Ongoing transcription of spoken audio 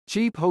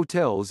Cheap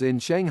hotels in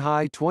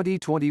Shanghai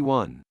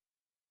 2021.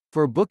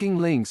 For booking,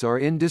 links are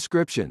in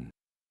description.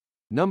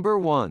 Number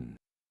 1.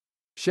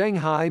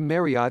 Shanghai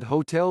Marriott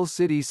Hotel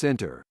City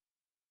Center.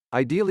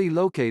 Ideally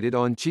located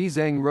on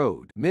Qizang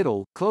Road,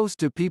 middle, close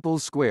to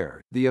People's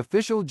Square, the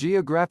official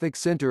geographic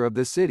center of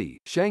the city,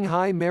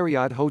 Shanghai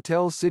Marriott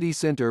Hotel City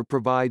Center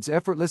provides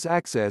effortless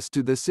access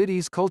to the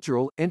city's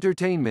cultural,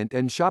 entertainment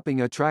and shopping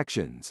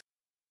attractions.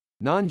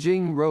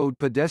 Nanjing Road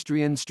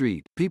Pedestrian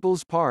Street,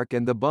 People's Park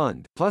and the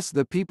Bund, plus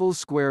the People's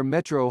Square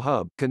Metro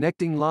Hub,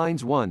 connecting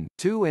lines 1,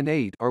 2 and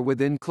 8 are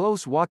within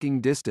close walking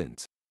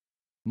distance.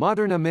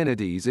 Modern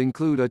amenities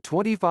include a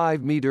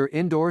 25-meter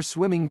indoor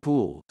swimming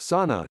pool,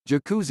 sauna,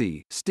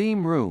 jacuzzi,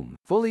 steam room,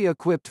 fully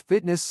equipped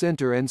fitness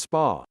center and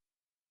spa.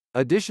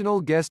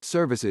 Additional guest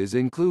services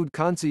include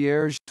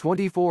concierge,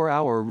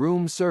 24-hour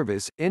room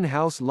service,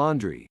 in-house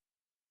laundry,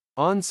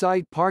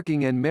 on-site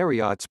parking and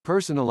Marriott's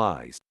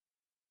personalized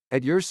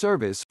at your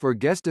service for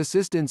guest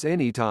assistance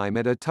anytime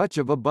at a touch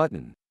of a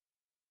button.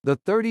 The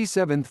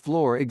 37th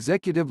floor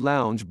executive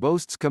lounge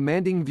boasts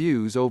commanding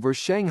views over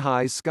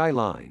Shanghai's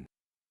skyline.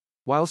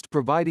 Whilst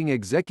providing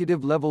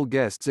executive-level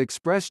guests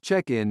express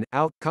check-in,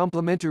 out,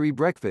 complimentary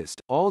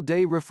breakfast,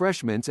 all-day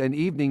refreshments and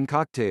evening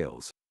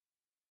cocktails.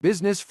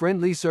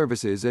 Business-friendly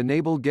services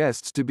enable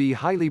guests to be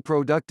highly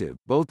productive,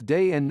 both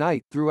day and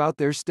night, throughout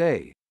their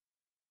stay.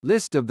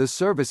 List of the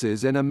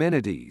services and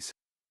amenities.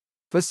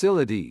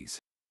 Facilities.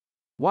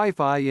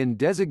 Wi-Fi in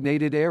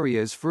designated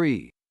areas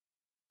free.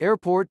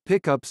 Airport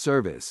pickup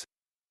service.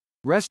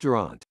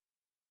 Restaurant.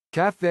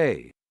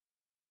 Cafe.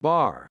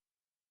 Bar.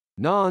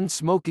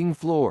 Non-smoking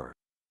floor.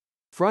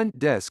 Front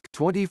desk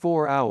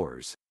 24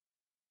 hours.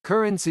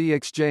 Currency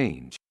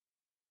exchange.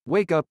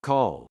 Wake-up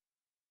call.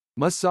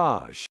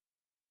 Massage.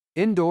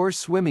 Indoor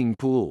swimming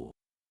pool.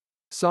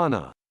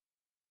 Sauna.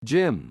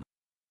 Gym.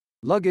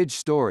 Luggage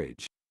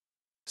storage.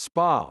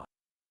 Spa.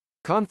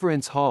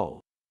 Conference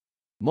hall.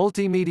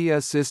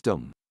 Multimedia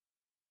system.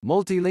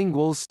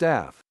 Multilingual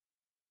staff.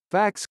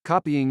 Fax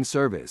copying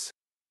service.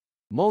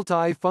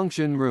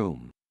 Multi-function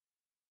room.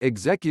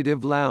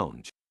 Executive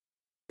lounge.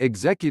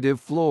 Executive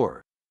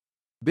floor.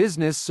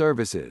 Business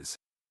services.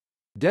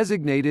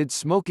 Designated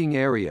smoking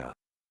area.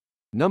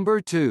 Number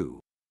 2.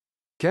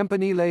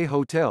 Campanile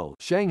Hotel,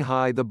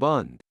 Shanghai the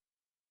Bund.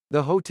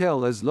 The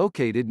hotel is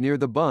located near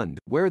the Bund,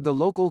 where the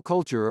local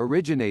culture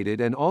originated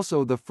and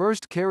also the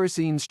first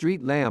kerosene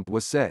street lamp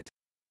was set.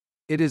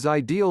 It is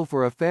ideal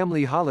for a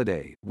family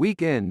holiday,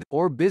 weekend,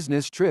 or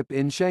business trip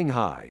in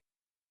Shanghai.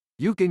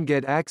 You can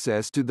get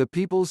access to the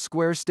People's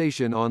Square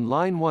Station on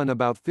Line 1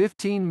 about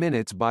 15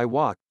 minutes by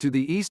walk, to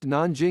the East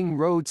Nanjing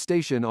Road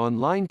Station on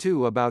Line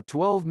 2 about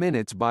 12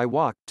 minutes by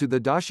walk, to the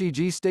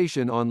Dashiji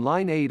Station on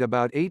Line 8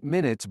 about 8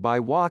 minutes by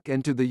walk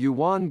and to the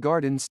Yuan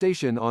Garden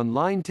Station on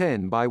Line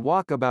 10 by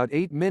walk about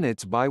 8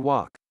 minutes by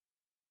walk.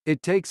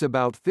 It takes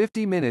about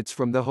 50 minutes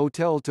from the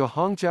hotel to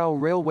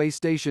Hongqiao Railway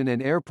Station and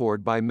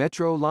Airport by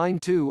Metro Line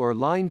 2 or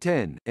Line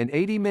 10, and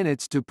 80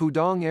 minutes to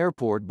Pudong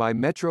Airport by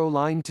Metro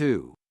Line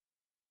 2.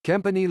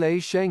 Campanile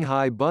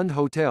Shanghai Bund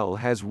Hotel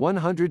has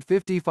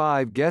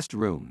 155 guest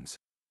rooms,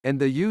 and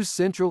the use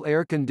central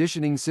air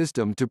conditioning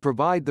system to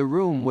provide the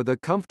room with a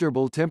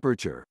comfortable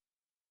temperature.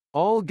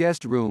 All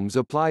guest rooms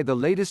apply the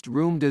latest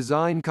room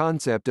design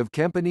concept of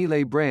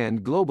Campanile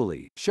brand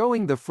globally,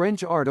 showing the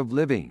French art of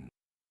living.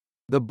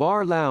 The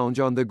bar lounge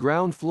on the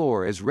ground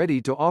floor is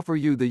ready to offer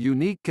you the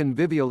unique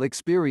convivial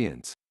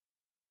experience.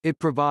 It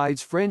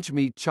provides French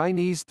meat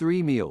Chinese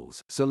 3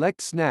 meals,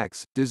 select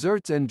snacks,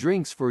 desserts and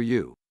drinks for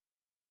you.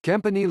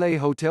 Campanile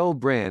Hotel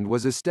brand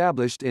was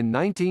established in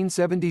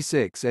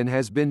 1976 and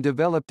has been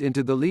developed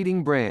into the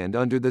leading brand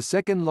under the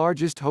second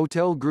largest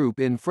hotel group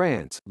in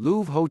France,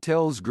 Louvre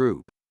Hotels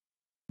Group.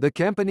 The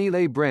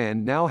Campanile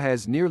brand now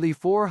has nearly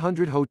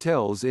 400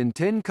 hotels in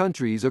 10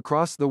 countries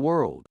across the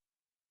world.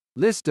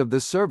 List of the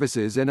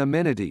services and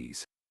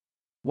amenities.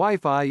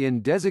 Wi-Fi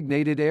in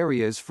designated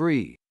areas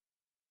free.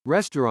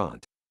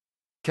 Restaurant.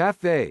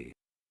 Cafe.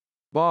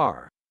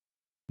 Bar.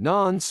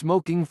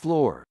 Non-smoking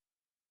floor.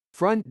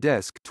 Front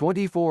desk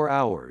 24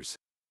 hours.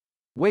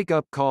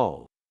 Wake-up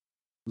call.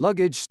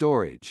 Luggage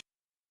storage.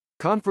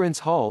 Conference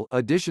hall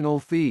additional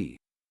fee.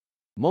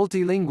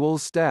 Multilingual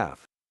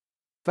staff.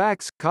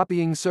 Fax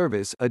copying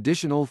service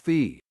additional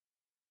fee.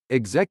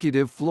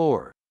 Executive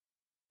floor.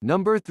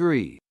 Number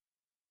 3.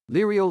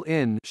 L'Irial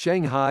Inn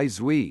Shanghai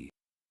Zui.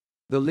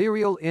 The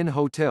L'Irial Inn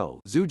Hotel,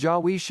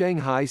 Zhujiawi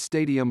Shanghai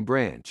Stadium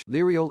Branch,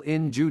 L'Irial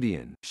Inn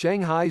Judian,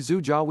 Shanghai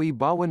Zhujiawi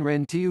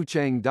Bawenren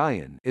Tiuchang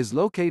Dian, is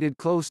located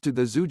close to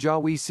the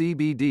Zhujiawi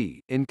CBD,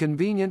 in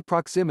convenient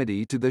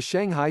proximity to the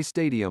Shanghai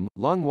Stadium,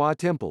 Longhua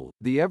Temple,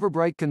 the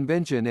Everbright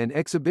Convention and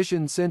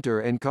Exhibition Center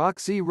and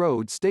Kaoxi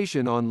Road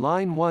Station on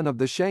Line 1 of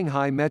the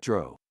Shanghai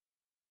Metro.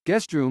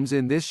 Guestrooms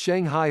in this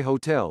Shanghai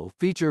hotel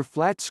feature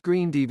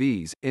flat-screen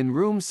TVs,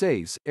 in-room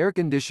safes, air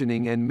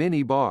conditioning and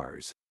mini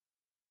bars.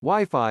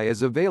 Wi-Fi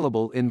is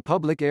available in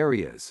public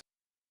areas.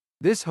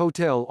 This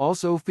hotel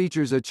also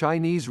features a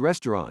Chinese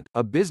restaurant,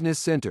 a business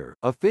center,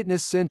 a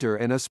fitness center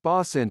and a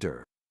spa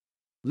center.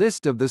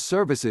 List of the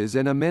services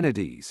and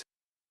amenities.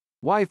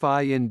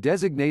 Wi-Fi in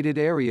designated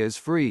areas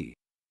free.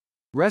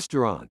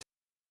 Restaurant.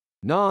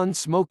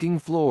 Non-smoking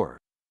floor.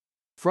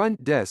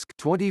 Front desk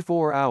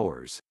 24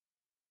 hours.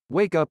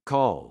 Wake-up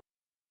call.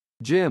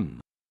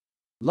 Gym.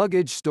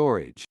 Luggage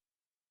storage.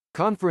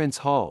 Conference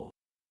hall.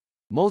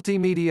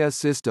 Multimedia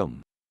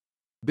system.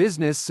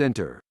 Business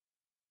center.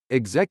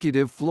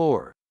 Executive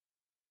floor.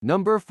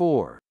 Number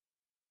 4.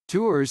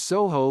 Tours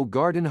Soho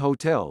Garden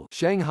Hotel,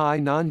 Shanghai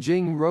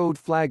Nanjing Road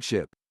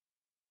Flagship.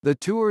 The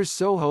Tours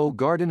Soho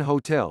Garden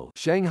Hotel,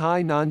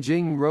 Shanghai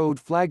Nanjing Road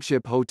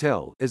Flagship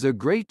Hotel, is a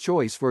great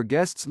choice for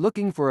guests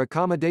looking for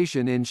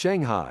accommodation in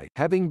Shanghai,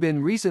 having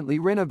been recently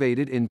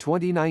renovated in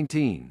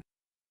 2019.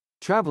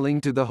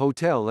 Traveling to the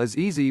hotel is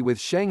easy with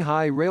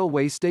Shanghai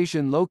Railway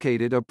Station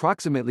located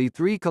approximately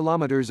 3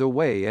 kilometers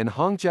away and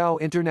Hongqiao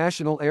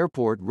International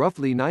Airport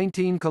roughly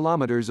 19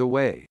 kilometers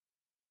away.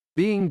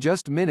 Being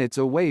just minutes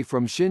away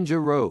from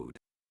Xinjia Road.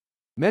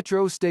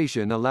 Metro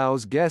station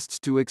allows guests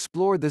to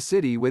explore the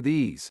city with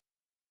ease.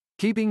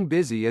 Keeping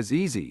busy is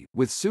easy,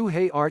 with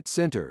Suhe Art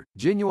Center,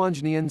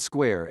 Jinyuanjnian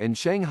Square and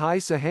Shanghai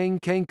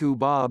Sahang Kangku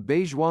Ba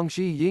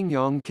Beizhuangxi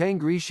Yingyang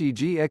Kangri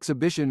Shiji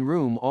Exhibition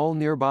Room all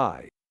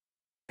nearby.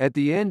 At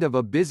the end of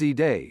a busy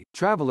day,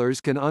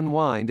 travelers can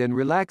unwind and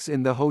relax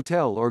in the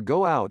hotel or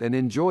go out and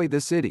enjoy the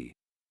city.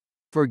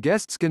 For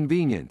guests'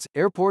 convenience,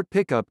 airport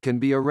pickup can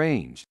be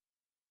arranged.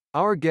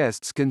 Our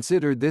guests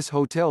considered this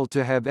hotel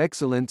to have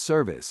excellent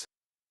service.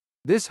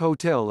 This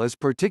hotel is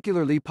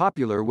particularly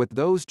popular with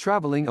those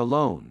traveling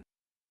alone.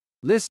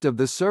 List of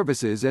the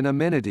services and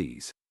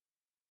amenities.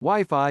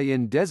 Wi-Fi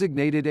in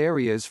designated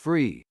areas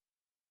free.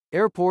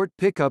 Airport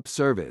pickup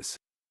service.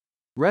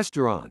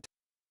 Restaurant.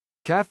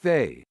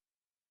 Cafe.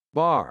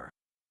 Bar.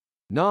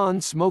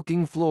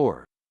 Non-smoking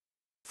floor.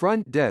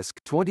 Front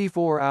desk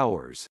 24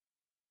 hours.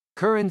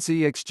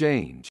 Currency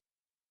exchange.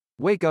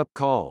 Wake-up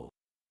call.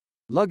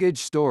 Luggage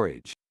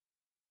storage.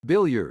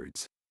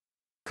 Billiards.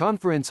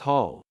 Conference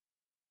hall.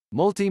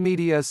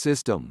 Multimedia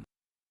system.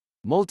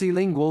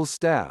 Multilingual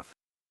staff.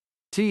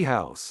 Tea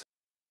house.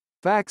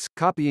 Fax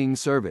copying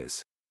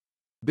service.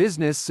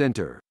 Business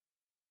center.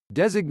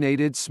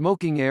 Designated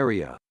smoking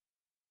area.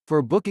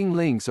 For booking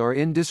links are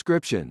in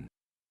description.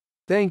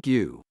 Thank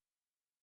you.